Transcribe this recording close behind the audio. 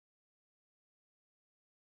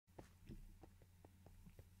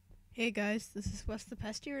Hey guys, this is Wes the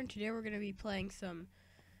Pest here, and today we're going to be playing some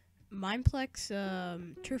Mineplex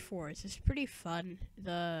Turf Wars. It's pretty fun.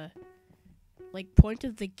 The point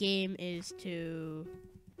of the game is to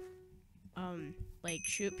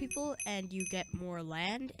shoot people, and you get more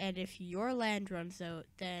land, and if your land runs out,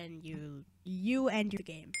 then you end your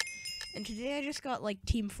game. And today I just got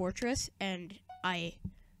Team Fortress, and I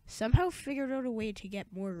somehow figured out a way to get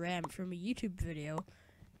more RAM from a YouTube video,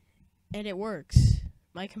 and it works.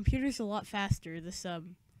 My computer's a lot faster.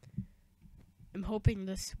 I'm hoping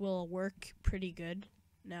this will work pretty good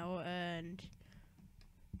now, and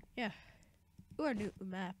yeah. Ooh, a new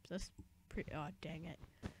map. That's pretty. Oh, dang it.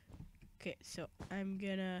 Okay, so I'm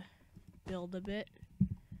gonna build a bit.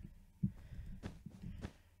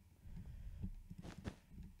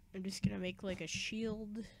 I'm just gonna make a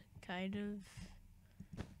shield, kind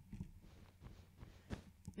of.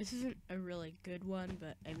 This isn't a really good one,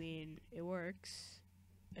 but I mean, it works.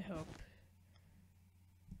 I hope.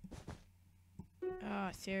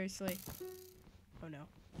 Ah, seriously. Oh no.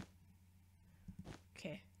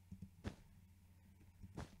 Okay.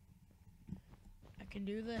 I can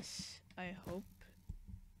do this, I hope.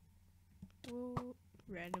 Whoa,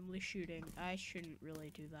 randomly shooting. I shouldn't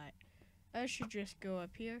really do that. I should just go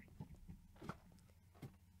up here.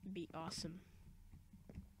 Be awesome.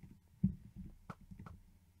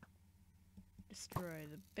 Destroy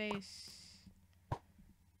the base.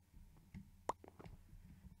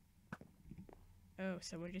 Oh,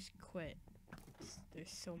 someone just quit.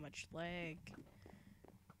 There's so much lag.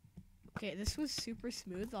 Okay, this was super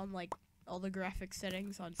smooth on all the graphic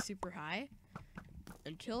settings on super high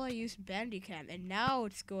until I used Bandicam, and now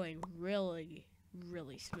it's going really,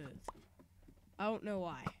 really smooth. I don't know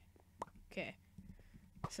why. Okay,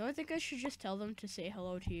 so I think I should just tell them to say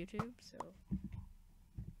hello to YouTube. So.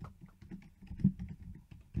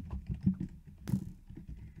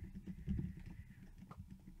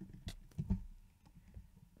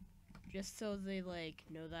 Just so they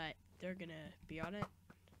know that they're gonna be on it.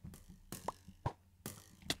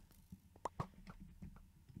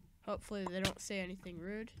 Hopefully they don't say anything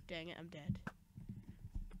rude. Dang it, I'm dead.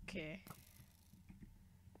 Okay.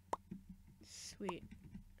 Sweet.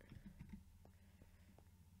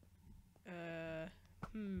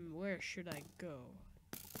 Where should I go?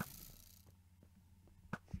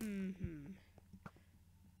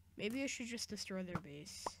 Maybe I should just destroy their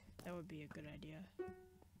base. That would be a good idea.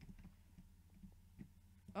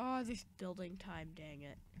 Oh, this building time, dang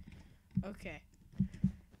it. Okay.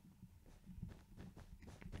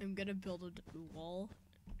 I'm gonna build a wall.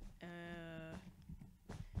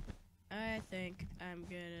 I think I'm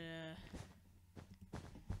gonna...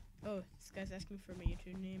 Oh, this guy's asking for my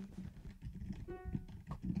YouTube name.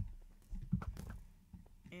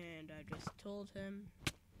 And I just told him.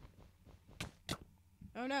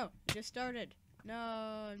 Oh no, it just started. No,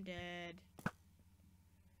 I'm dead.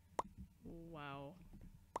 Wow.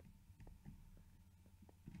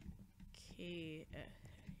 Okay,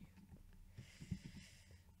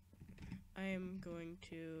 I am going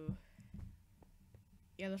to...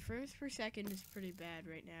 Yeah, the frames per second is pretty bad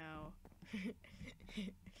right now.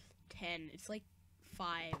 10. It's like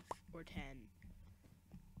 5 or 10.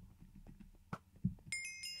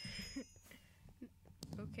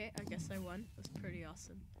 Okay, I guess I won. That's pretty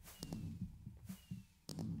awesome.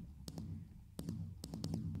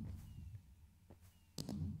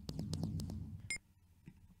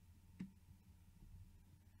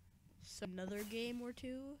 So another game or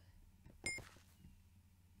two.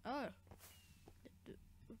 Oh.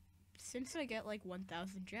 Since I get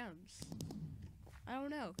 1,000 gems. I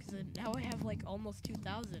don't know, because now I have almost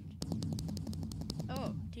 2,000.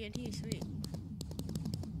 Oh, TNT, sweet.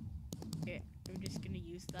 Okay, I'm just gonna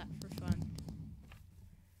use that for fun.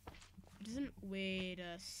 Wait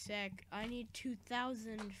a sec. I need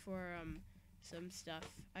 2,000 for some stuff.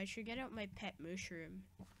 I should get out my pet mushroom.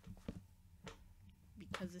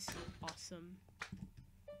 Because this is awesome.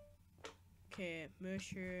 Okay,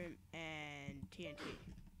 mushroom and TNT.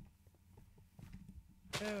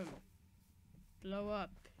 Boom. Blow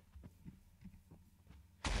up.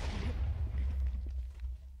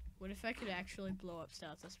 What if I could actually blow up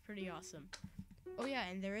stuff? That's pretty awesome. Oh yeah,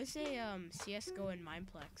 and there is a CSGO in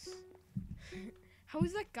Mineplex. How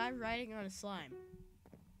is that guy riding on a slime?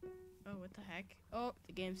 Oh, what the heck? Oh,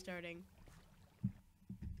 the game's starting.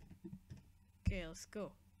 Okay, let's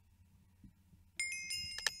go.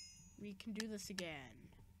 We can do this again.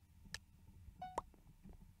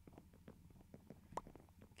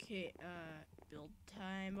 Okay, build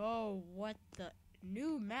time. Oh, what the...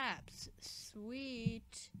 New maps.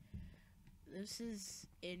 Sweet. This is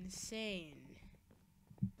insane.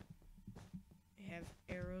 have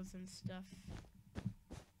arrows and stuff.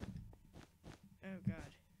 Oh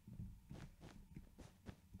god.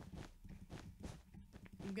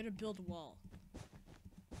 I'm gonna build a wall.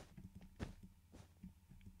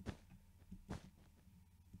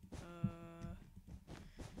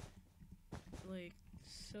 Like,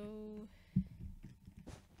 so...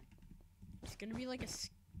 It's gonna be like a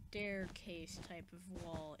staircase type of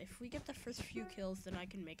wall. If we get the first few kills, then I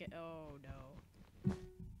can make it. Oh, no.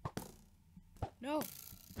 No!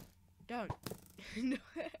 Don't. No.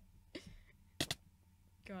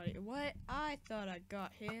 Got it. What? I thought I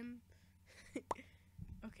got him.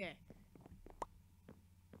 Okay.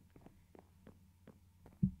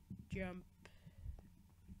 Jump.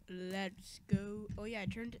 Let's go. Oh yeah, I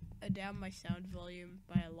turned down my sound volume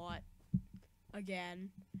by a lot. Again.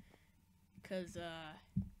 Because,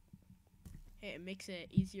 hey, it makes it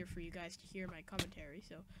easier for you guys to hear my commentary,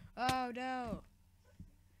 so. Oh no!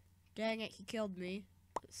 Dang it, he killed me.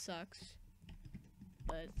 It sucks.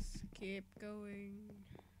 Let's keep going.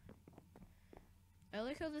 I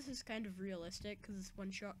like how this is kind of realistic because it's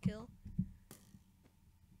one-shot kill.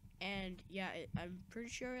 And yeah, I'm pretty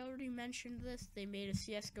sure I already mentioned this. They made a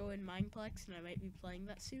CSGO in Mineplex, and I might be playing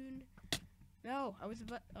that soon. No, I was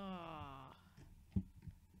about.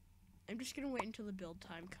 I'm just gonna wait until the build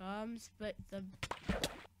time comes. But the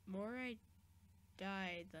more I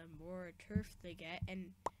die, the more turf they get.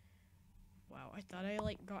 And wow, I thought I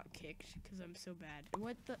like got kicked because I'm so bad.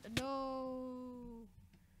 What the? No!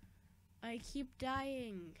 I keep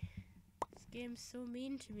dying. This game's so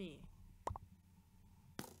mean to me.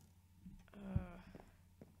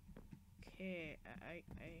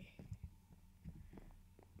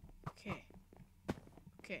 Okay,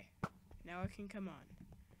 okay, now I can come on.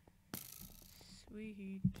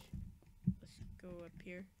 Sweet. Let's go up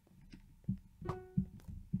here.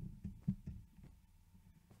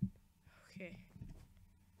 Okay.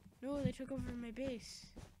 No, they took over my base.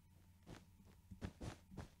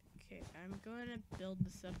 Okay, I'm gonna build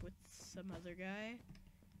this up with some other guy.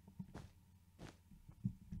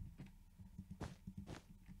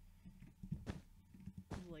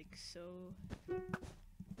 Like so.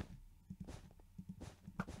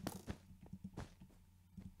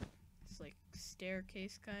 It's like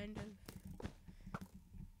staircase kind of.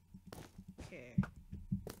 Okay.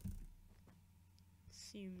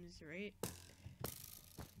 Seems right.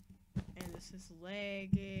 And this is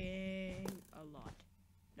lagging a lot.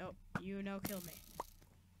 Nope, you now kill me.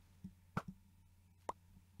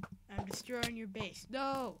 I'm destroying your base.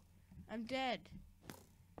 No! I'm dead.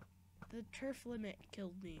 The turf limit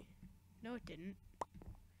killed me. No, it didn't.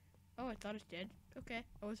 Oh, I thought it did. Okay,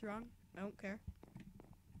 I was wrong. I don't care.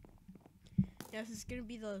 Yeah, this is gonna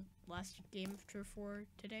be the last game of Turf War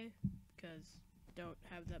today, because don't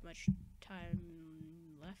have that much time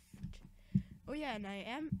left. Oh yeah, and I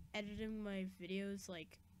am editing my videos,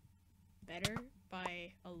 like, better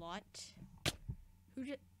by a lot. Who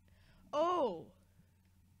did? Oh!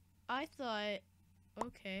 I thought,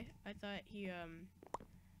 okay, I thought he,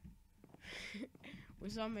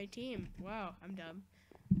 was on my team. Wow, I'm dumb.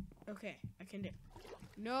 Okay, I can do.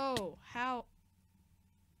 No, how?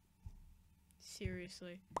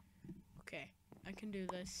 Seriously. Okay, I can do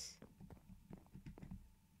this.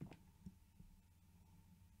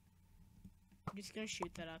 I'm just gonna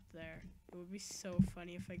shoot that up there. It would be so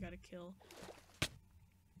funny if I got a kill.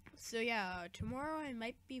 So yeah, tomorrow I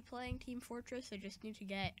might be playing Team Fortress. I just need to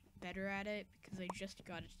get better at it because I just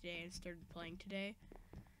got it today and started playing today.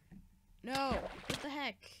 No! What the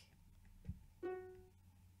heck?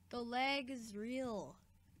 The lag is real.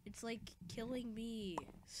 It's like killing me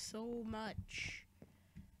so much.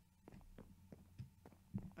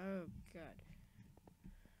 Oh god.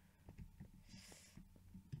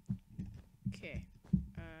 Okay.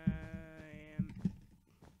 I am...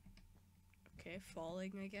 Okay,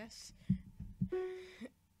 falling, I guess.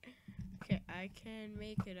 Okay, I can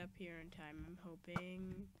make it up here in time, I'm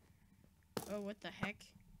hoping. Oh, what the heck?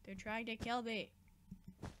 They're trying to kill me.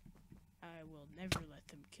 I will never let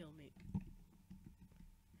them kill me.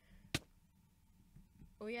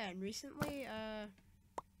 Oh yeah, and recently,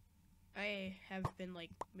 I have been,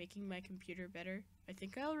 like, making my computer better. I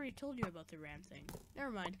think I already told you about the RAM thing.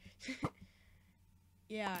 Never mind.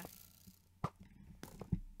 Yeah.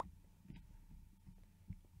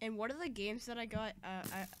 And one of the games that I got,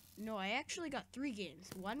 I actually got 3 games.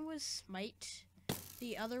 One was Smite.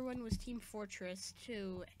 The other one was Team Fortress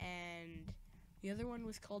 2, and the other one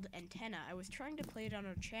was called Antenna. I was trying to play it on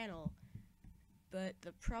our channel, but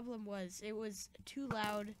the problem was it was too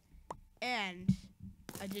loud, and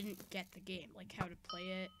I didn't get the game, like how to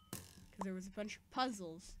play it, because there was a bunch of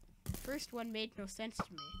puzzles. The first one made no sense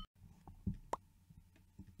to me.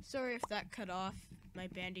 Sorry if that cut off. My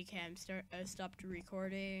Bandicam stopped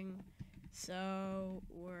recording. So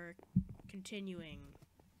we're continuing.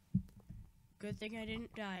 Good thing I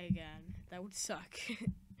didn't die again. That would suck.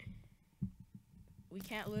 We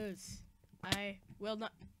can't lose. I will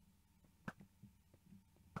not.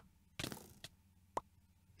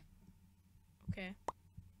 Okay.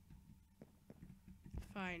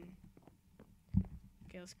 Fine.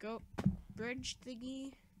 Okay, let's go. Bridge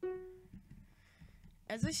thingy.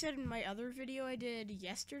 As I said in my other video I did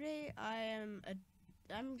yesterday, I'm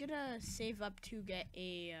gonna save up to get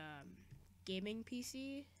a gaming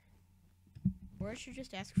PC. Or I should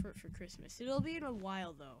just ask for it for Christmas. It'll be in a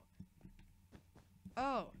while though.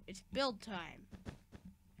 Oh, it's build time.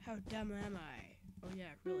 How dumb am I? Oh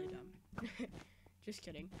yeah, really dumb. Just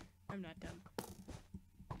kidding. I'm not dumb.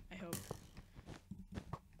 I hope.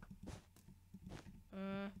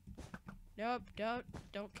 Nope,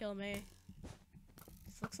 don't kill me.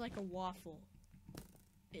 This looks like a waffle.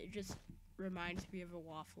 It just reminds me of a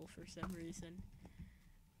waffle for some reason.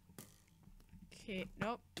 Okay,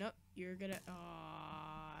 nope, you're gonna,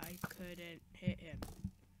 I couldn't hit him.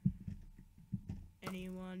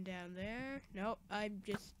 Anyone down there? Nope, I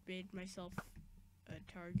just made myself a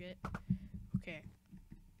target. Okay.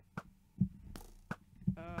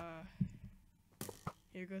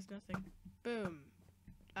 Here goes nothing. Boom.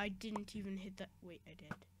 I didn't even hit that. Wait, I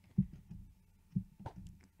did.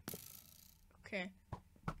 Okay.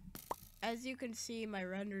 As you can see, my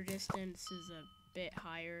render distance is a bit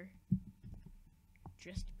higher.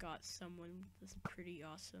 Just got someone that's pretty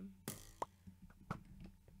awesome.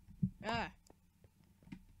 Ah!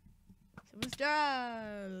 Someone's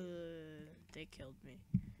down! They killed me.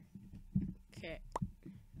 Okay.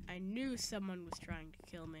 I knew someone was trying to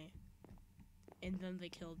kill me. And then they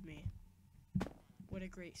killed me. What a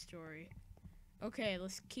great story. Okay,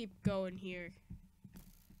 let's keep going here.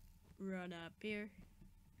 Run up here.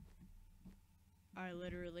 I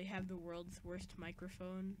literally have the world's worst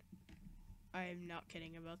microphone. I am not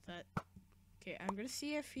kidding about that. Okay, I'm gonna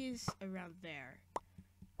see if he's around there.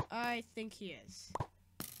 I think he is.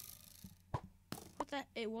 What the?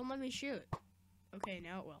 It won't let me shoot. Okay,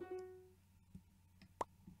 now it will.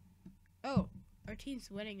 Oh, our team's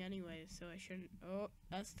winning anyway, so I shouldn't. Oh,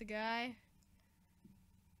 that's the guy.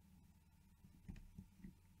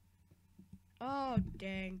 Oh,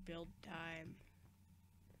 dang, build time.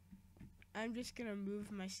 I'm just gonna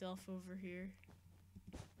move myself over here.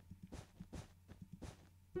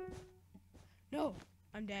 No,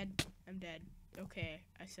 I'm dead. I'm dead. Okay,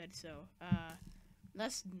 I said so.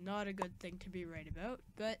 That's not a good thing to be right about,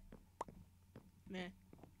 but meh,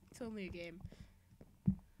 it's only a game.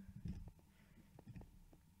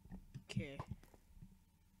 Okay.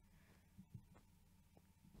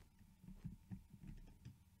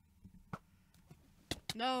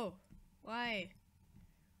 No! Why?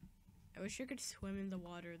 I wish I could swim in the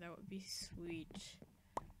water. That would be sweet.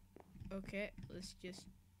 Okay, let's just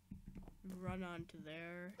run onto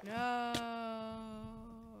there. No!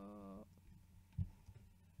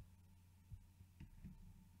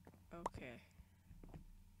 Okay.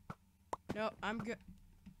 No, I'm gonna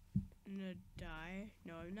die.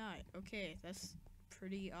 No, I'm not. Okay, that's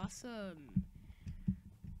pretty awesome.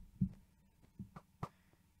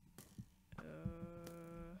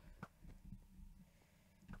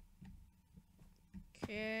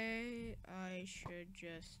 Okay, I should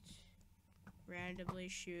just randomly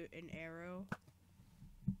shoot an arrow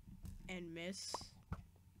and miss,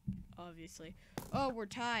 obviously. Oh, we're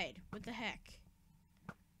tied. What the heck?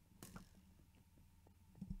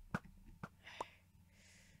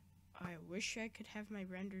 I wish I could have my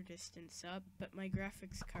render distance up, but my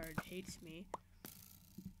graphics card hates me.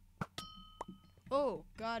 Oh,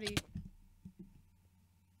 got it.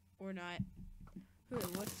 Or not.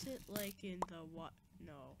 What's it like in the what?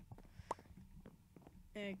 No.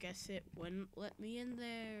 I guess it wouldn't let me in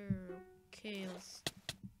there. Okay, let's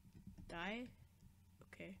die.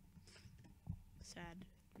 Okay.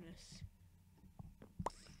 Sadness.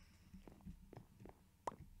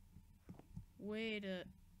 Wait a...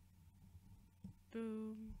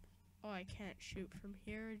 Boom. Oh, I can't shoot from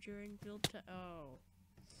here during build time. Oh.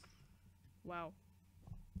 Wow.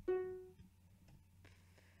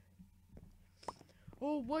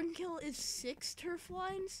 Oh, 1 kill is 6 turf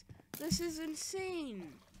lines? This is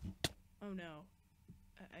insane. Oh no.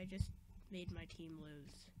 I just made my team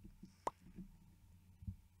lose.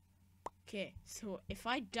 Okay, so if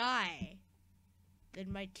I die,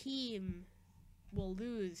 then my team will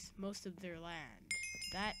lose most of their land.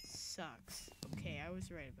 That sucks. Okay, I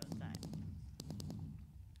was right about that.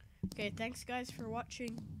 Okay, thanks guys for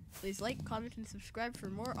watching. Please like, comment, and subscribe for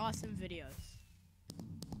more awesome videos.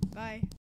 Bye.